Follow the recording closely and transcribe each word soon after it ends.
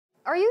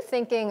Are you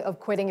thinking of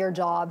quitting your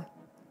job?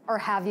 Or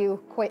have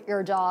you quit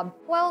your job?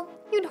 Well,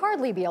 you'd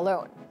hardly be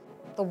alone.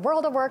 The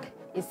world of work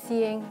is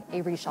seeing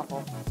a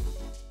reshuffle.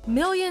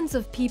 Millions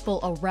of people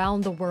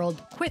around the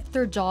world quit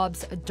their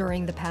jobs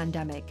during the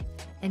pandemic,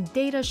 and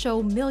data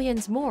show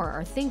millions more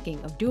are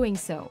thinking of doing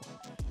so.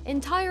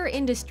 Entire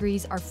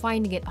industries are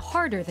finding it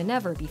harder than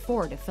ever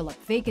before to fill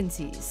up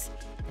vacancies,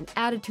 and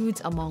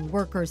attitudes among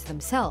workers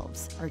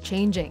themselves are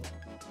changing.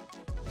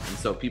 And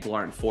so people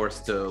aren't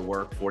forced to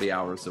work 40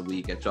 hours a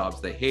week at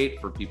jobs they hate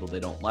for people they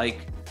don't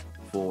like,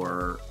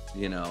 for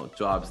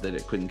jobs that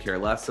it couldn't care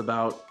less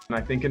about. And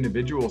I think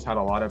individuals had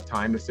a lot of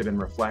time to sit and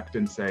reflect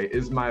and say,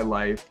 is my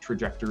life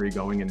trajectory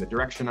going in the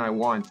direction I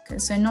want?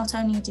 So not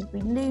only did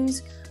we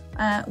lose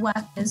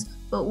workers,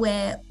 but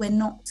we're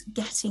not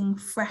getting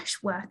fresh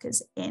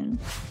workers in.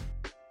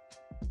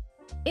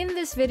 In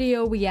this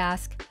video, we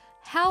ask,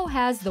 how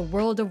has the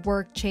world of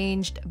work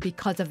changed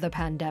because of the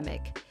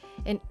pandemic?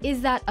 And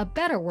is that a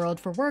better world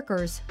for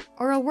workers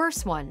or a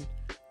worse one?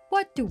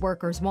 What do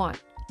workers want?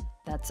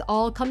 That's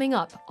all coming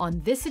up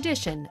on this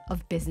edition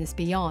of Business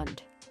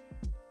Beyond.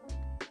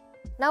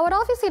 Now, it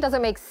obviously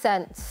doesn't make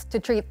sense to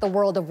treat the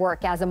world of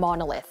work as a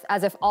monolith,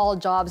 as if all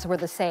jobs were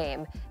the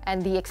same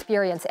and the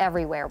experience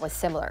everywhere was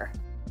similar.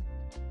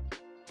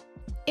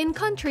 In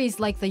countries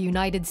like the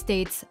United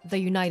States, the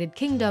United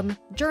Kingdom,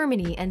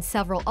 Germany, and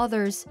several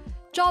others,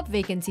 job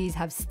vacancies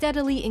have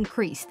steadily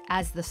increased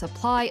as the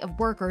supply of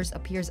workers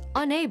appears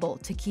unable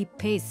to keep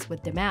pace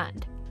with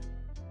demand.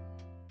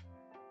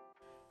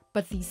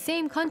 But these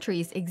same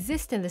countries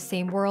exist in the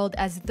same world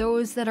as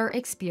those that are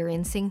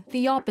experiencing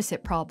the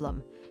opposite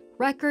problem: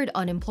 record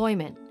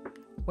unemployment,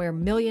 where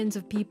millions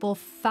of people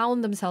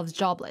found themselves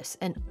jobless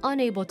and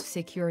unable to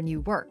secure new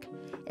work,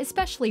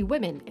 especially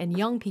women and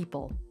young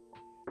people.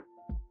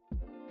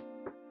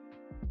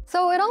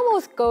 So it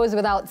almost goes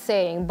without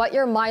saying, but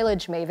your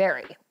mileage may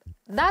vary.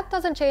 That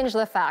doesn't change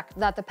the fact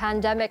that the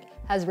pandemic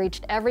has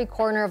reached every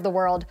corner of the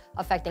world,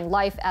 affecting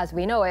life as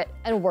we know it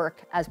and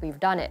work as we've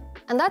done it.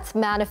 And that's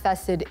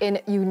manifested in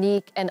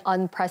unique and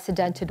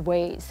unprecedented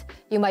ways.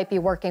 You might be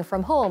working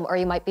from home, or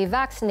you might be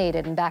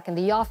vaccinated and back in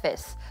the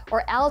office,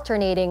 or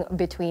alternating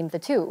between the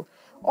two.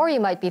 Or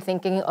you might be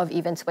thinking of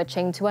even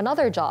switching to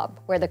another job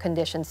where the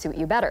conditions suit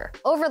you better.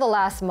 Over the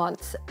last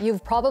months,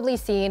 you've probably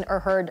seen or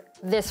heard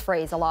this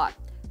phrase a lot: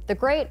 the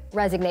Great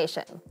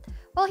Resignation.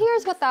 Well,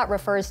 here's what that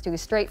refers to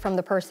straight from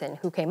the person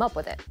who came up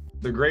with it.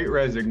 The Great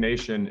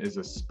Resignation is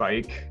a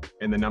spike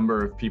in the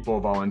number of people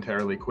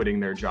voluntarily quitting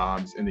their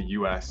jobs in the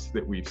US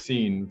that we've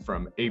seen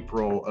from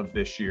April of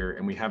this year,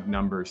 and we have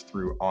numbers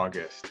through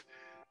August.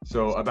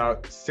 So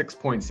about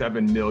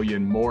 6.7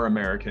 million more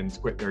Americans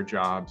quit their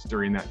jobs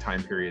during that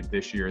time period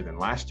this year than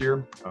last year,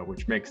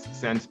 which makes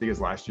sense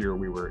because last year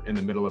we were in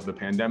the middle of the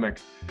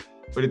pandemic.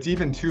 But it's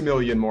even 2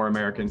 million more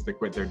Americans that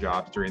quit their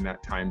jobs during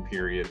that time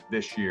period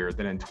this year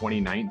than in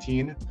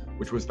 2019,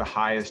 which was the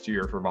highest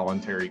year for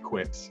voluntary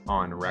quits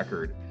on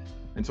record.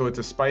 And so it's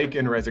a spike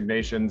in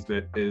resignations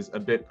that is a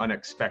bit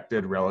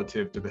unexpected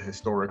relative to the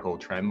historical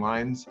trend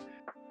lines.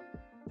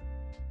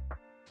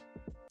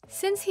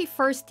 Since he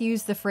first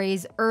used the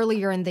phrase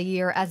earlier in the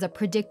year as a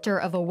predictor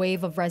of a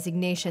wave of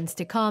resignations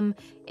to come,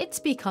 it's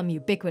become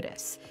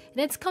ubiquitous,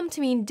 and it's come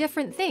to mean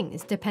different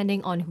things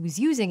depending on who's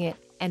using it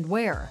and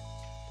where.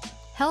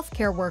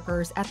 Healthcare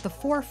workers at the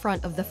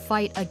forefront of the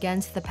fight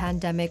against the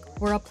pandemic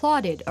were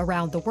applauded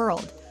around the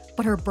world,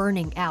 but are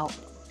burning out.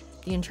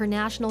 The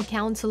International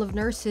Council of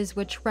Nurses,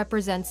 which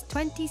represents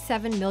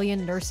 27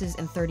 million nurses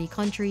in 30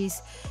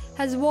 countries,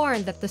 has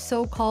warned that the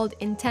so-called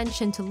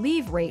intention to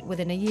leave rate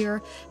within a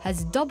year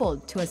has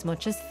doubled to as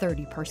much as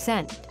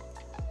 30%.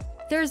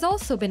 There's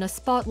also been a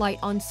spotlight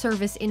on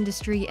service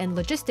industry and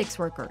logistics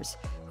workers,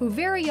 who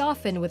very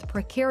often, with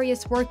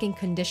precarious working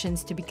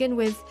conditions to begin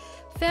with,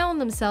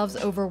 found themselves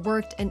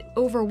overworked and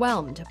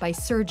overwhelmed by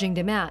surging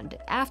demand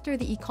after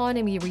the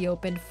economy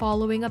reopened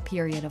following a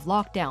period of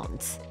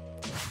lockdowns.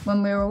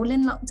 When we were all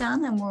in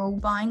lockdown and we're all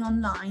buying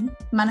online,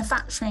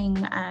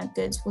 manufacturing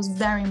goods was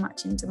very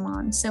much in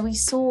demand. So we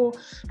saw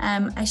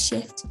a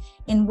shift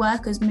in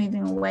workers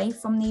moving away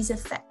from these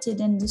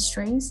affected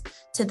industries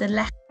to the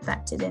less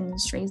affected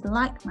industries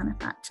like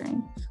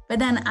manufacturing. But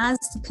then as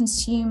the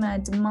consumer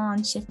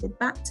demand shifted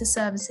back to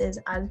services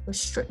as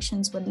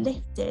restrictions were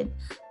lifted,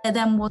 there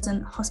then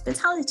wasn't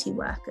hospitality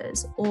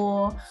workers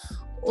or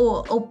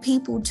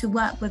people to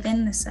work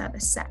within the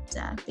service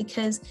sector,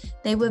 because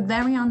they were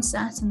very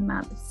uncertain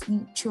about the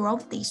future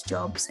of these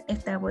jobs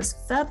if there was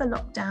further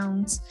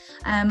lockdowns,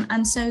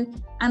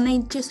 and they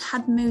just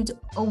had moved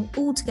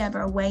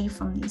altogether away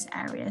from these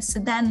areas. So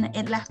then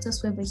it left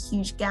us with a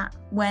huge gap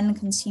when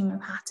consumer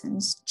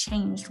patterns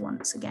changed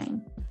once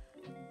again.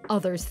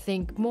 Others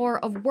think more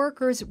of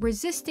workers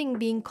resisting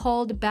being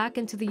called back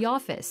into the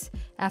office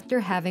after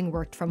having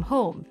worked from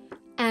home,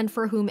 and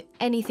for whom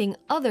anything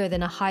other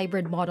than a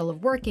hybrid model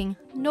of working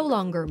no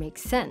longer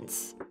makes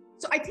sense.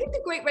 So I think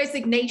the Great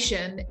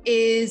Resignation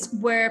is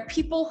where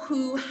people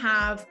who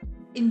have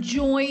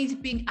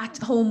enjoyed being at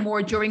home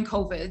more during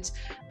COVID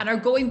and are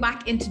going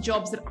back into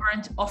jobs that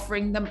aren't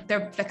offering them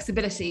their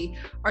flexibility,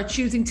 are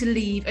choosing to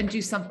leave and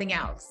do something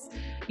else.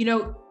 You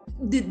know,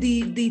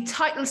 the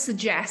title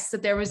suggests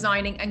that they're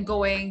resigning and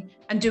going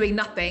and doing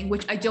nothing,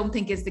 which I don't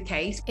think is the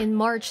case. In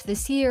March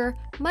this year,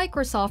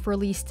 Microsoft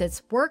released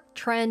its Work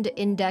Trend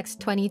Index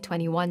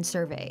 2021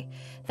 survey.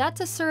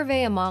 That's a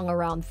survey among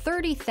around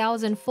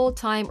 30,000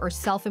 full-time or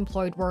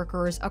self-employed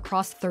workers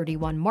across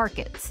 31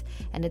 markets.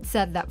 And it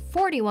said that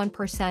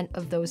 41%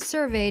 of those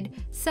surveyed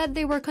said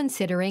they were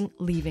considering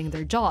leaving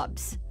their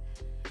jobs.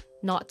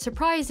 Not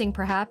surprising,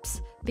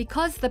 perhaps,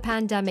 because the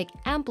pandemic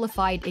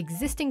amplified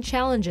existing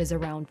challenges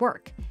around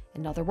work.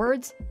 In other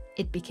words,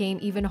 it became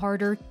even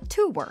harder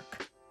to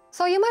work.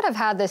 So you might have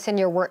had this in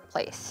your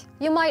workplace.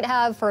 You might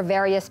have, for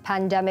various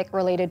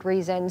pandemic-related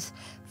reasons,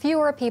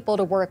 fewer people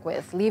to work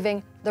with,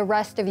 leaving the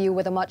rest of you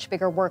with a much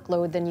bigger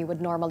workload than you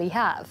would normally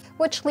have,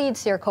 which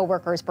leads to your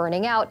coworkers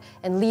burning out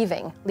and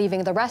leaving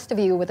the rest of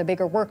you with a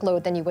bigger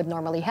workload than you would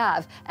normally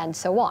have, and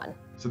so on.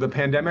 So the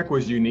pandemic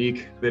was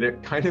unique that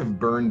it kind of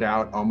burned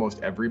out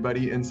almost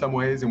everybody in some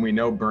ways, and we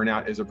know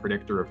burnout is a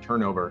predictor of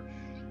turnover.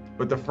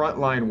 But the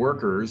frontline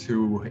workers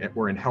who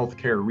were in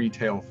healthcare,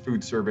 retail,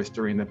 food service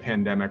during the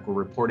pandemic were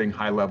reporting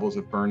high levels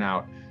of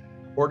burnout.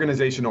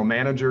 Organizational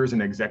managers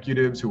and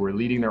executives who were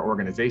leading their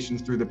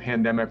organizations through the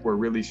pandemic were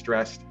really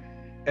stressed.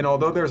 And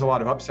although there's a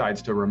lot of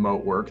upsides to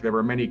remote work, there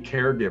were many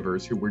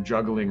caregivers who were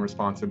juggling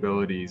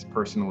responsibilities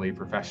personally,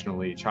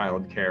 professionally,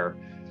 childcare,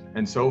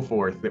 and so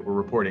forth that were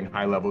reporting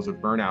high levels of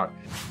burnout.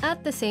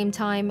 At the same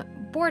time,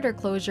 border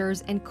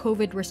closures and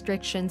COVID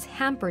restrictions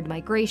hampered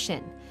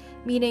migration,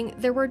 meaning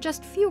there were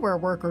just fewer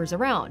workers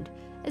around,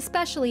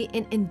 especially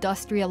in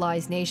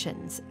industrialized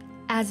nations,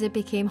 as it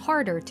became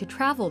harder to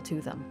travel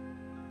to them.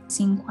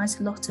 Seen quite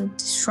a lot of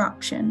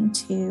disruption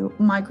to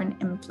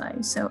migrant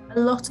inflow. So a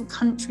lot of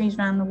countries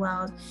around the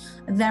world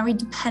are very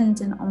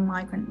dependent on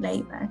migrant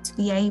labour to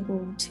be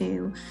able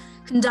to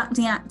conduct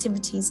the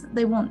activities that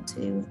they want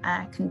to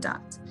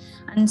conduct.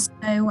 And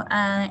so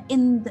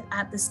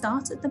at the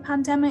start of the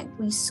pandemic,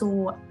 we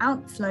saw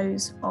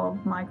outflows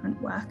of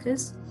migrant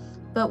workers,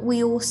 but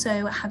we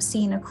also have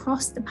seen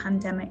across the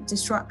pandemic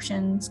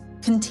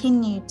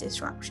continued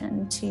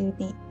disruption to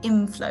the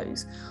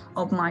inflows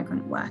of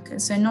migrant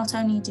workers. So not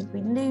only did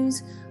we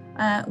lose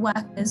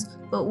workers,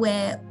 but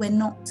we're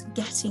not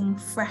getting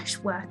fresh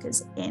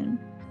workers in.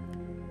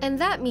 And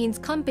that means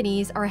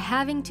companies are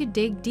having to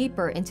dig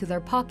deeper into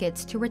their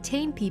pockets to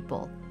retain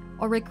people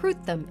or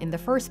recruit them in the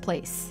first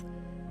place.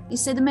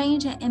 So the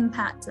major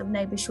impact of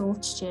labour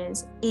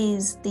shortages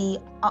is the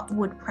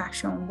upward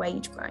pressure on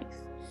wage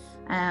growth.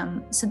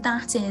 So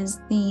that is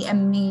the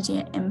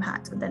immediate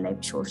impact of the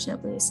labour shortage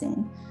that we're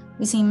seeing.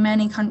 We've seen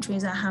many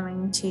countries are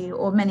having to,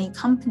 or many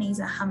companies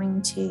are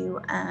having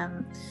to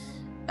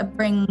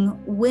bring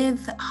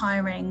with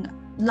hiring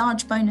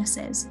large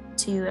bonuses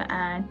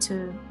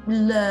to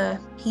lure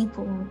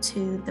people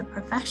to the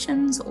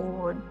professions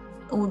or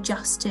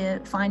just to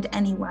find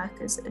any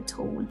workers at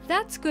all.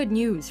 That's good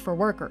news for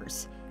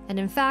workers. And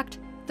in fact,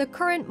 the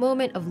current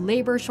moment of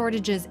labor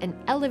shortages and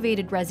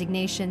elevated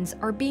resignations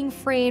are being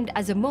framed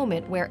as a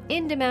moment where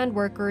in-demand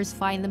workers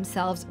find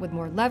themselves with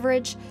more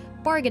leverage,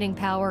 bargaining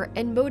power,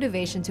 and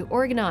motivation to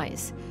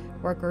organize.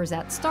 Workers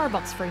at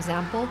Starbucks, for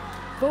example,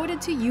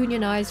 voted to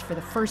unionize for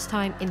the first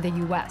time in the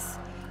US.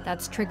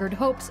 That's triggered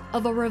hopes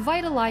of a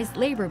revitalized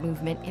labor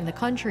movement in the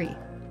country.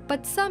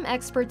 But some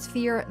experts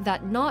fear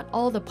that not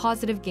all the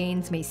positive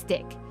gains may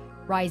stick.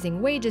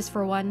 Rising wages,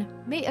 for one,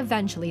 may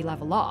eventually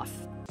level off.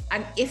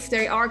 And if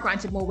they are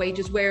granted more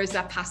wages, where is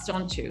that passed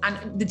on to?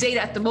 And the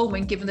data at the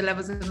moment, given the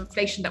levels of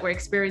inflation that we're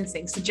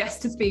experiencing,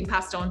 suggests it's being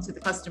passed on to the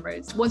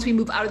customers. Once we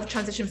move out of the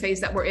transition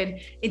phase that we're in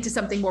into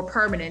something more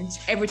permanent,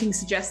 everything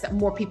suggests that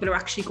more people are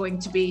actually going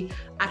to be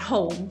at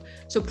home.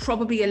 So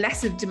probably a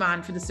less of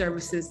demand for the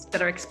services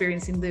that are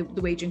experiencing the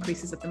wage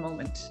increases at the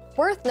moment.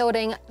 Worth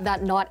noting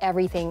that not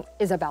everything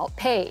is about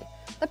pay.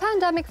 The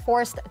pandemic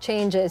forced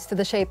changes to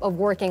the shape of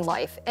working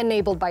life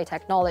enabled by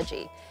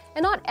technology.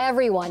 And not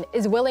everyone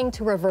is willing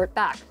to revert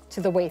back to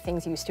the way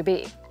things used to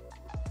be.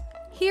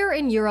 Here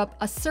in Europe,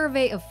 a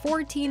survey of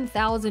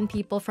 14,000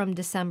 people from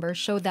December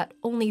showed that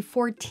only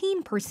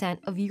 14%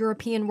 of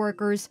European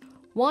workers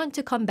want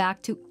to come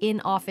back to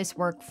in-office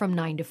work from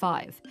 9 to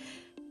 5.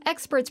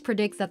 Experts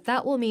predict that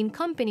that will mean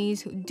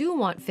companies who do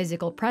want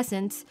physical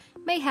presence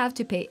may have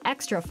to pay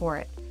extra for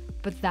it,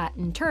 but that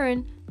in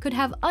turn could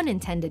have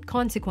unintended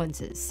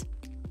consequences.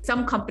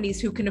 Some companies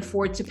who can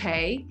afford to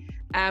pay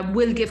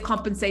will give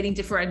compensating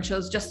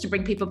differentials just to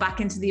bring people back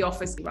into the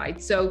office,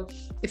 right? So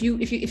if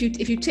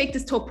you take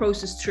this thought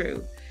process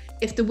through,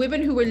 if the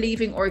women who are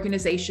leaving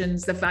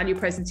organizations that value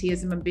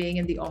presenteeism and being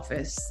in the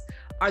office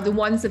are the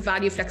ones that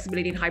value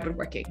flexibility and hybrid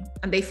working,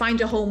 and they find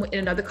a home in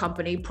another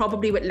company,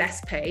 probably with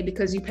less pay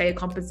because you pay a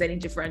compensating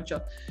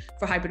differential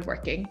for hybrid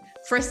working,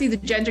 firstly, the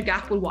gender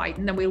gap will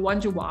widen and we'll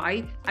wonder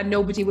why, and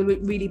nobody will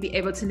really be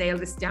able to nail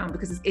this down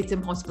because it's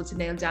impossible to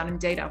nail down in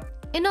data.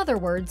 In other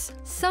words,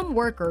 some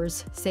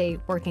workers, say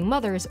working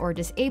mothers or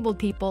disabled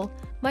people,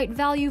 might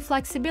value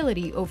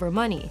flexibility over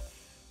money.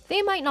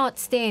 They might not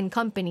stay in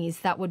companies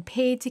that would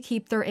pay to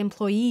keep their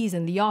employees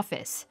in the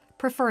office,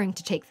 preferring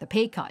to take the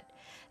pay cut.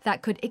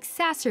 That could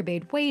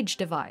exacerbate wage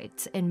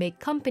divides and make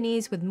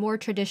companies with more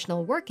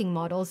traditional working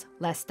models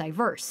less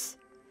diverse.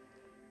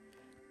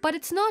 But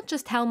it's not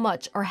just how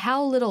much or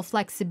how little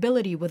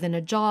flexibility within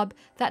a job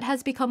that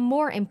has become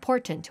more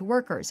important to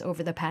workers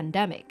over the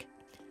pandemic.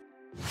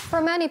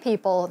 For many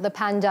people, the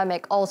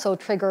pandemic also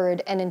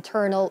triggered an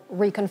internal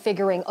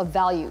reconfiguring of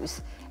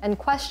values and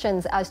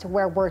questions as to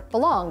where work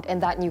belonged in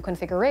that new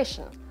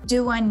configuration.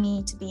 Do I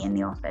need to be in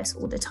the office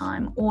all the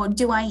time? Or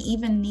do I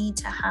even need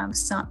to have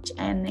such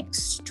an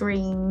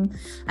extreme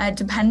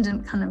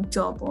dependent kind of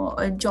job, or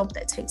a job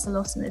that takes a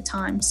lot of the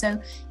time? So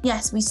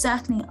yes, we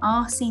certainly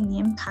are seeing the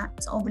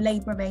impact of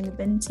labour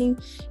availability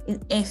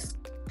if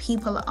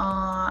people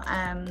are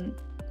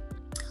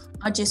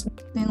just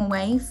moving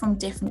away from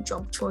different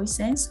job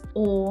choices,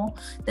 or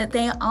that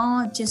they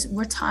are just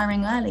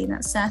retiring early.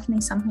 That's certainly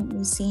something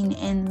we've seen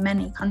in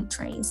many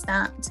countries,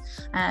 that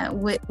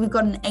we've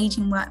got an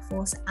aging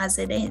workforce as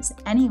it is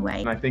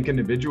anyway. And I think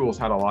individuals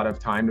had a lot of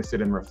time to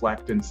sit and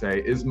reflect and say,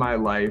 is my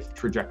life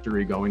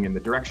trajectory going in the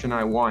direction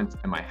I want?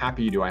 Am I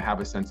happy? Do I have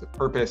a sense of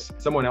purpose?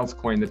 Someone else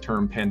coined the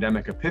term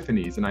pandemic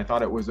epiphanies, and I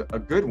thought it was a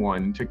good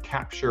one to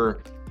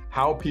capture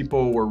how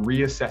people were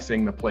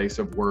reassessing the place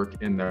of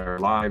work in their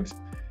lives,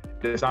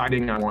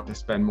 deciding I want to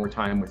spend more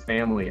time with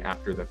family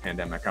after the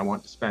pandemic. I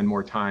want to spend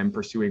more time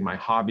pursuing my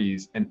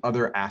hobbies and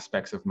other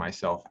aspects of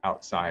myself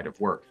outside of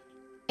work.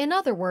 In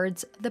other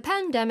words, the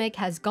pandemic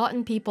has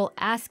gotten people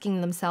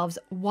asking themselves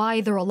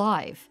why they're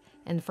alive,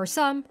 and for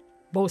some,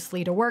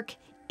 mostly to work,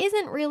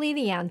 isn't really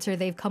the answer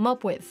they've come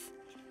up with.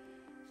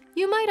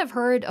 You might have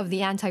heard of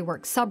the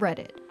antiwork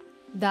subreddit.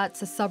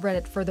 That's a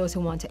subreddit for those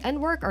who want to end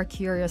work, are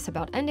curious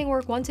about ending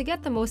work, want to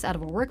get the most out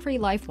of a work-free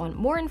life, want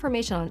more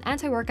information on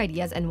anti-work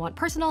ideas, and want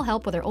personal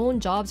help with their own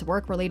jobs,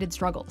 work-related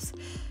struggles.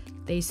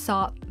 They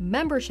saw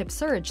membership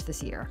surge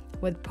this year,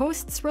 with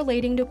posts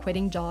relating to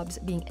quitting jobs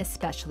being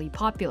especially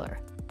popular.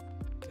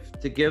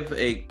 To give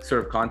a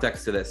sort of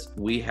context to this,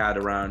 we had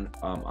around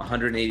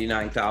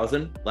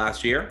 189,000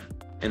 last year,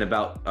 and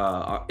about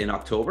in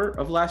October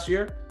of last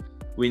year,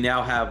 we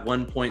now have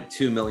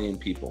 1.2 million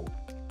people.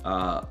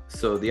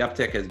 So the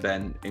uptick has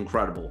been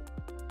incredible.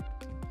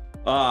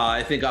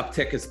 I think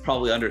uptick is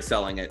probably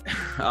underselling it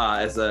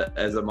as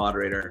a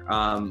moderator.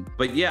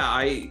 But yeah,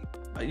 I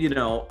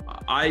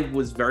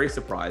was very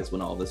surprised when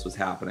all this was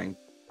happening.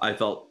 I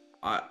felt,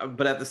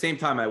 but at the same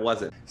time, I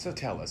wasn't. So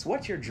tell us,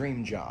 what's your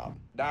dream job?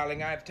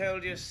 Darling, I've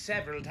told you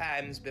several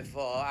times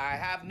before, I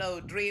have no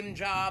dream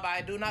job.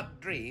 I do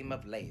not dream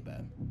of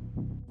labor.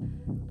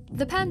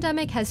 The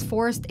pandemic has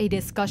forced a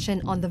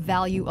discussion on the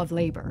value of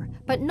labor,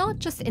 but not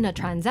just in a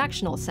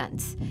transactional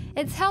sense.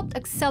 It's helped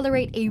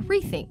accelerate a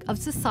rethink of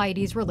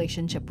society's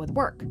relationship with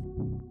work.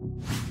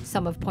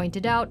 Some have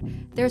pointed out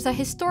there's a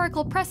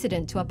historical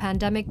precedent to a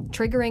pandemic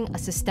triggering a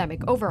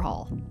systemic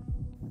overhaul.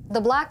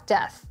 The Black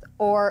Death,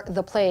 or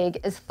the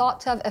Plague, is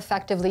thought to have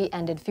effectively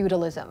ended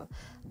feudalism.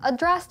 A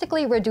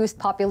drastically reduced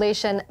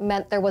population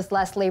meant there was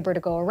less labor to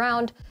go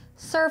around.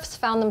 Serfs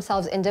found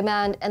themselves in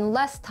demand and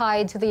less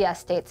tied to the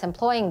estates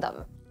employing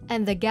them.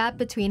 And the gap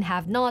between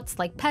have-nots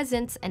like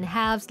peasants and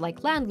haves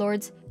like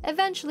landlords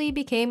eventually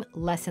became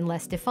less and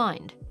less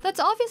defined. That's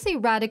obviously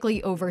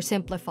radically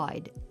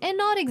oversimplified, and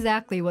not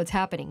exactly what's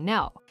happening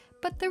now.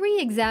 But the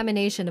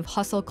re-examination of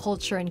hustle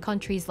culture in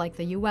countries like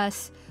the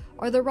US,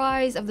 or the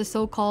rise of the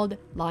so-called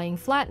lying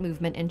flat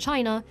movement in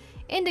China,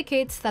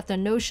 indicates that the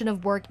notion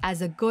of work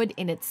as a good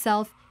in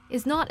itself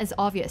is not as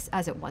obvious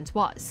as it once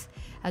was,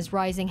 as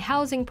rising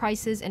housing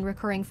prices and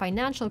recurring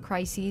financial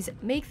crises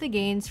make the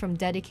gains from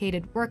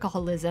dedicated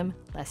workaholism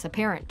less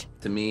apparent.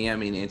 To me, I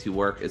mean,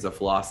 anti-work is a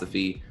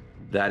philosophy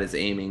that is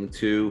aiming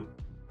to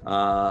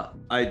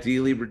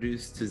ideally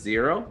reduce to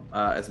zero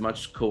as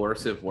much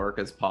coercive work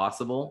as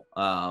possible.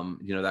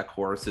 That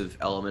coercive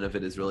element of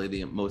it is really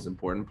the most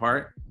important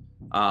part.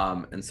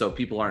 And so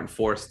people aren't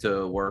forced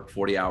to work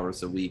 40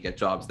 hours a week at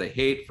jobs they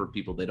hate, for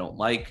people they don't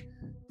like,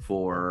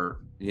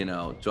 for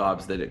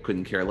jobs that it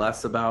couldn't care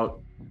less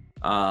about,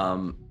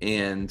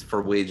 and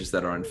for wages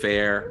that are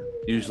unfair,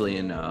 usually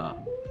in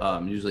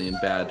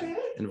bad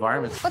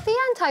environments. But the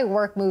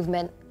anti-work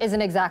movement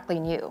isn't exactly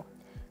new.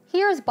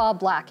 Here's Bob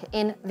Black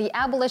in The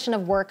Abolition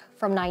of Work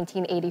from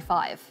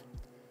 1985.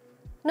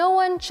 No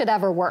one should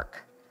ever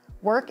work.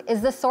 Work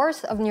is the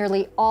source of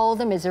nearly all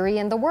the misery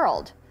in the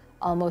world.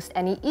 Almost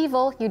any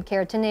evil you'd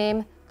care to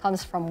name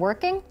comes from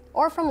working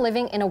or from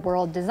living in a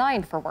world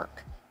designed for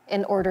work.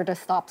 In order to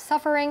stop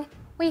suffering,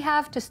 we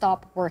have to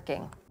stop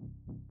working.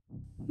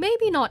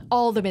 Maybe not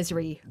all the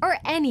misery, or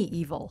any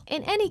evil.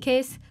 In any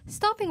case,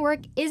 stopping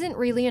work isn't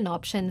really an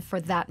option for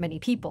that many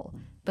people.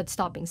 But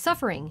stopping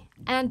suffering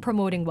and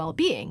promoting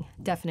well-being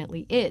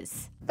definitely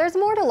is. There's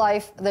more to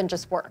life than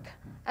just work.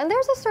 And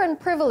there's a certain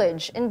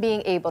privilege in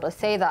being able to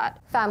say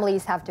that.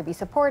 Families have to be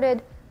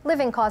supported,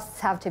 living costs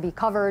have to be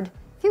covered,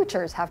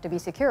 futures have to be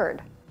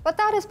secured. But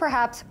that is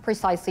perhaps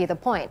precisely the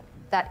point,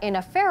 that in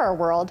a fairer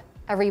world,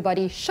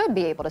 everybody should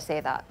be able to say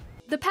that.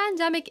 The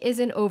pandemic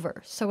isn't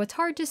over, so it's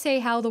hard to say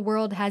how the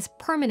world has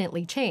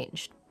permanently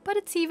changed. But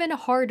it's even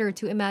harder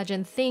to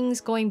imagine things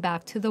going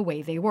back to the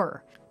way they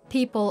were.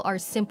 People are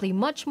simply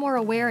much more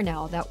aware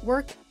now that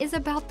work is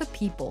about the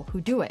people who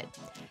do it,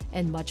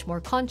 and much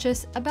more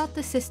conscious about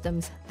the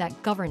systems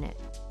that govern it.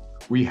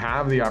 We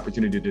have the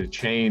opportunity to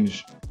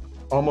change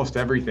almost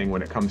everything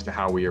when it comes to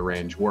how we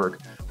arrange work.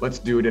 Let's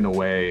do it in a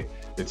way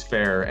that's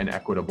fair and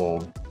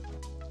equitable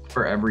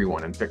for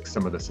everyone and fix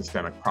some of the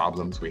systemic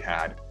problems we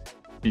had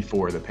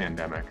before the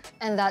pandemic.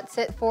 And that's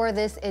it for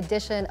this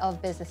edition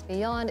of Business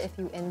Beyond. If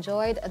you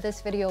enjoyed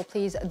this video,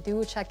 please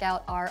do check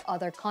out our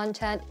other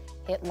content.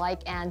 Hit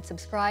like and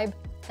subscribe.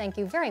 Thank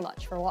you very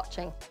much for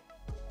watching.